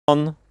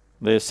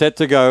They're set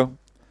to go.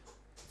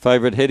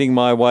 Favourite heading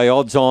my way,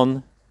 odds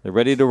on. They're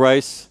ready to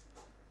race.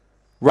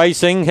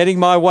 Racing, heading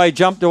my way,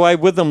 jumped away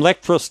with them.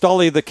 Lectra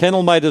Stolly, the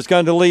kennel mate, is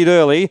going to lead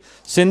early.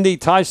 Cindy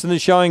Tyson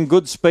is showing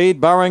good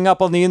speed, burrowing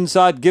up on the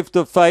inside. Gift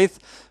of Faith,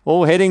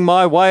 all heading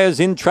my way, is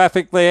in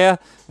traffic there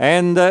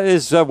and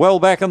is well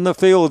back in the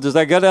field as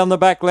they go down the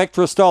back.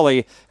 Lectra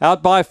Stolly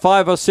out by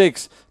 5 or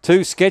 6.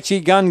 2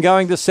 Sketchy Gun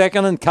going to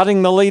second and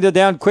cutting the leader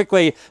down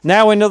quickly.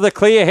 Now into the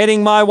clear,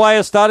 heading my way,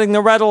 is starting to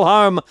rattle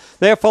home.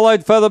 They're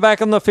followed further back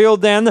in the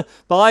field then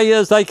by,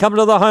 as they come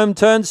to the home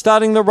turn,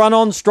 starting to run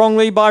on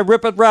strongly by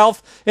Rip It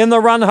Ralph in the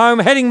run home.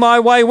 Heading my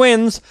way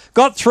wins,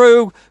 got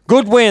through,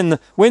 good win,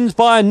 wins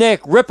by a neck.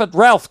 Rip It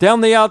Ralph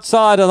down the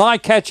outside, an eye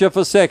catcher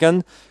for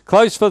second.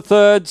 Close for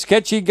third,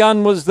 Sketchy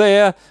Gun was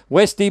there.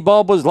 Westy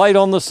Bob was late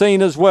on the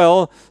scene as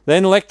well.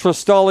 Then Lectra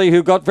Stolly,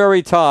 who got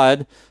very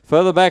tired.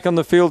 Further back on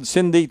the field,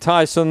 Cindy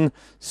Tyson.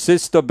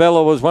 Sister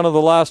Bella was one of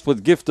the last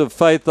with Gift of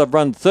Faith. They've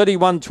run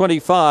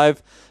 31.25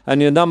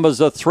 and your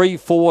numbers are 3,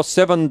 4,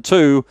 7,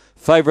 2.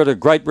 Favourite a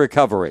great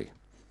recovery.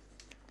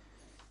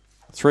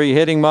 3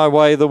 heading my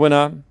way, the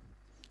winner.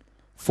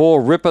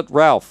 4 Rip It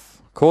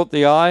Ralph. Caught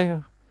the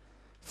eye.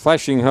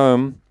 Flashing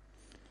home.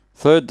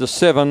 3rd to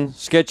 7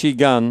 Sketchy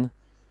Gun.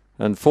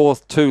 And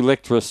 4th 2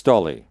 Lectra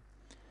Stolly.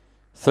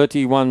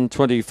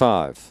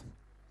 31.25.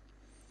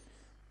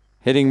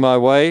 Heading my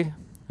way.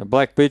 A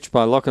Black Bitch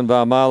by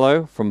Lochinvar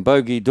Marlowe from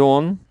Bogey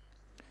Dawn.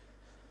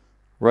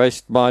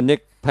 Raced by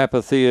Nick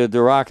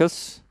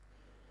Papatheodorakis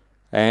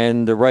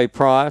and Ray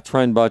Pryor,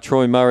 trained by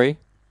Troy Murray.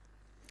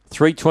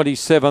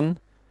 3.27,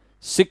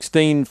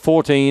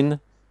 16.14,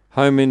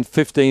 home in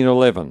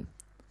 15.11.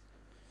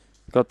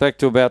 Got back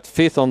to about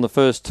 5th on the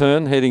first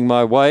turn, heading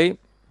my way.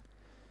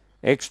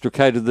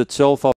 Extricated itself off